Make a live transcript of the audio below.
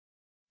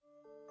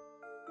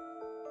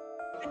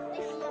Come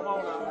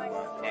on now.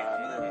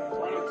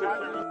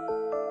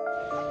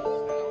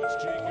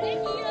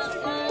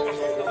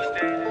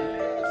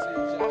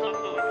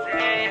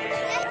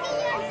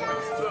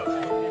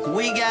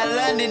 We got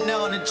London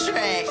on the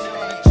track.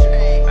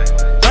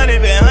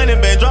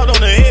 100 been dropped on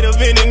the head of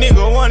any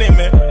nigga wanted,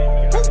 man.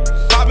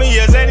 Pop me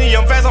a Zanny,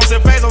 I'm fast, I'm so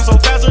fast, I'm so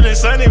faster than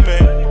Sunny,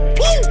 man.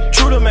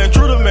 True to man,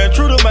 true to man,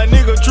 true to my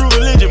nigga, true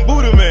religion,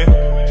 Buddha, man.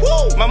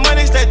 My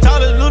money stack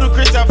tall as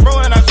Ludacris, I throw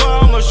and I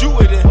swear I'ma shoot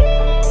with it.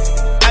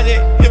 I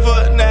just hit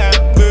for 9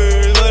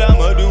 birds, what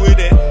I'ma do with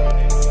that?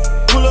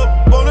 Pull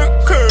up on the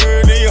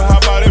curb, then you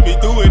hop out and be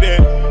through with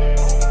that.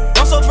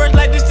 I'm so fresh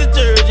like this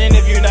detergent,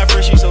 if you not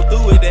fresh, you so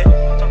through with that.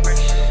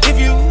 If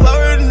you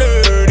are a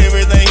nerd,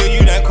 everything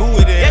you not cool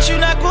with it. Yes, you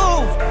not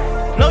cool.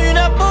 No, you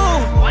not boo.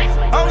 I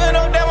don't get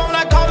no damn, I'm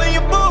not calling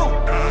you boo.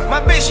 My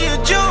bitch, she a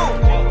Jew.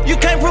 You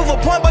can't prove a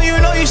point, but you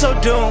know you so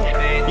doomed.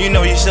 You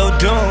know you so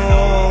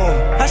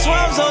doomed. I swear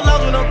I'm so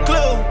lost with no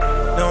clue.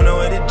 Don't know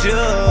what to do.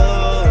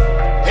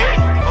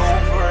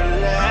 Over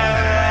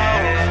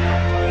loud.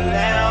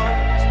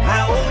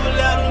 How over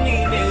loud on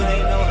these niggas,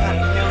 they know how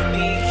to milk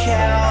these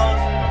cows.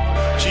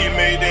 She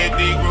made that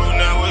Degrom,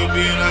 now it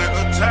be like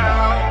a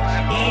town.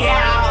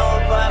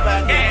 Yeah, but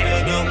I get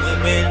fed up with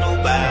being no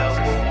Bible.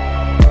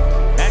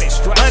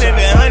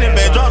 100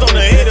 been dropped on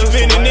the head of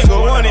any nigga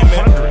wanted,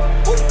 man.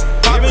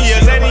 Pop me a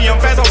Zanny, I'm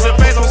fast, I'm so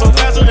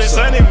faster than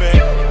Sunny, man.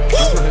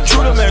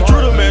 True to man, true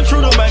to man,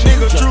 true to my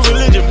nigga, true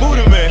religion,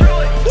 Buddha, man.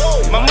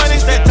 My money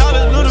stack tall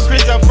as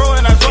Ludacris, I throw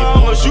and I swear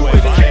I'ma shoot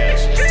with it.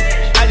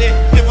 I just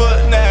hit for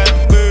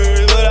 9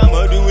 birds, what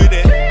I'ma do with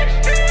that?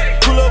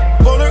 Pull up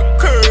on the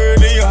curb,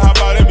 then you hop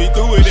out and be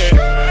through with that.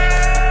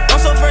 I'm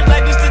so fresh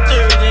like this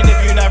detergent, if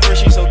you not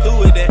fresh, you so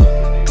through with that.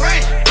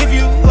 If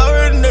you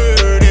are a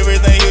nerd,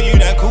 everything you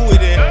not cool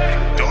with it.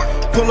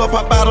 Pull up,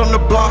 hop out on the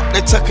block,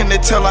 they tucking their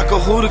tail like a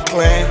Hooter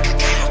clan.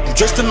 I'm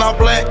dressed in all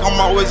black, I'm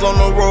always on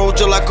the road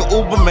just like a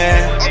Uber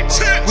man.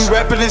 We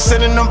rapping and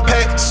sending them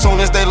packs, soon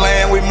as they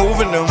land, we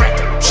moving them.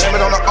 Shame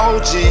it on the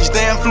OGs,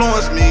 they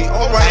influence me.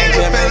 I ain't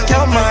just make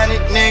your money,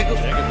 nigga.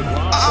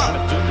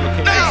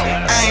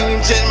 I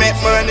ain't just make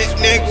money,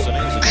 nigga.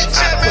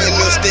 I put a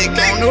little stick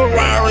on the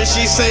Rari,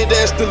 she say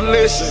that's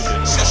delicious.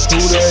 Who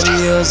that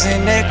is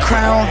in that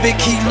crown, Vic,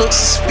 he looks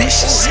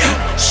suspicious.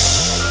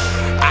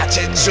 I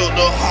just took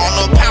the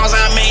 100 pounds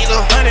I made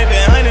her. 100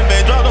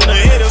 been dropped on the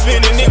head of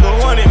any nigga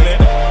wanted, man.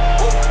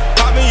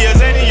 Pop me a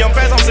Zanny, I'm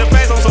fast, I'm so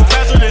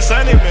faster than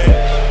Sunny, man.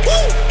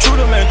 True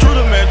to man, true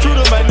to man, true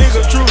to my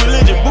nigga, true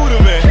religion,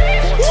 Buddha, man.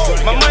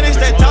 My money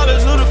stack tall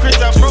as Ludacris,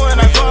 I throw and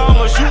I swear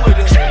I'ma shoot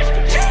with it.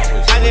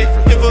 I just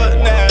hit for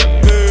 9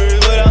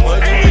 birds, what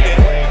I'ma do with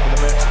it?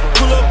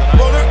 Pull up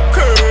on the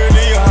curb,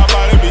 then you hop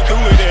out and be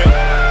through with it.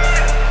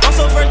 I'm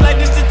so fresh like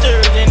this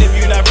detergent, if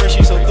you not fresh,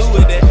 you so through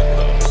with it.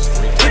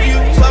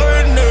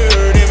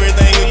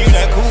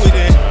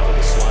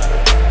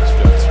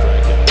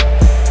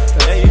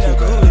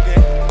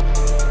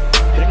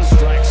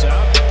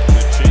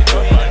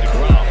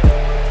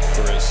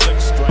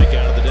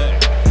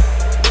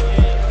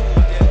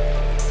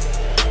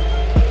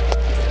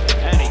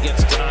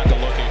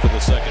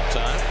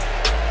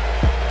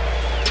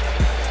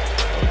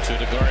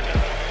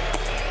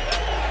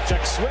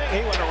 Check swing,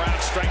 he went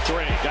around strike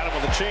 3. Got him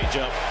with a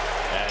changeup.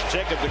 And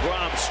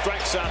Degrom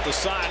strikes out the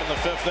side in the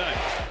 5th inning.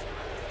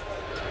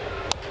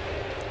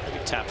 He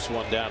taps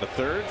one down to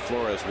third.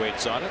 Flores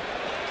waits on it.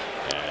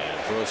 And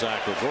throws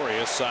out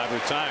Gregorius, side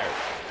retired.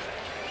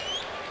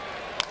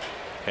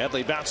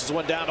 Headley bounces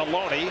one down to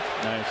Loney.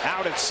 Nice.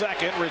 Out at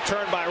second,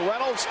 returned by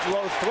Reynolds.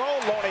 Low throw.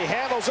 Loney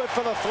handles it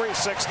for the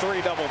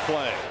 3-6-3 double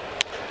play.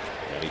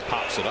 And he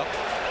pops it up.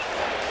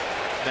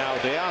 Now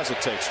Diaz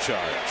takes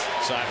charge.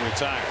 Side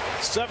retired.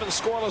 7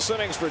 scoreless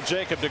innings for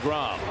Jacob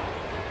Degrom.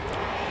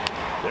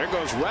 There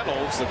goes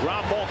Reynolds. The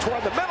ground ball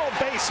toward the middle.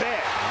 Base hit.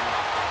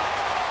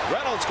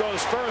 Reynolds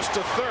goes first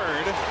to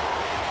third.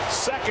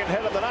 Second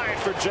hit of the night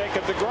for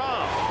Jacob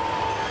Degrom.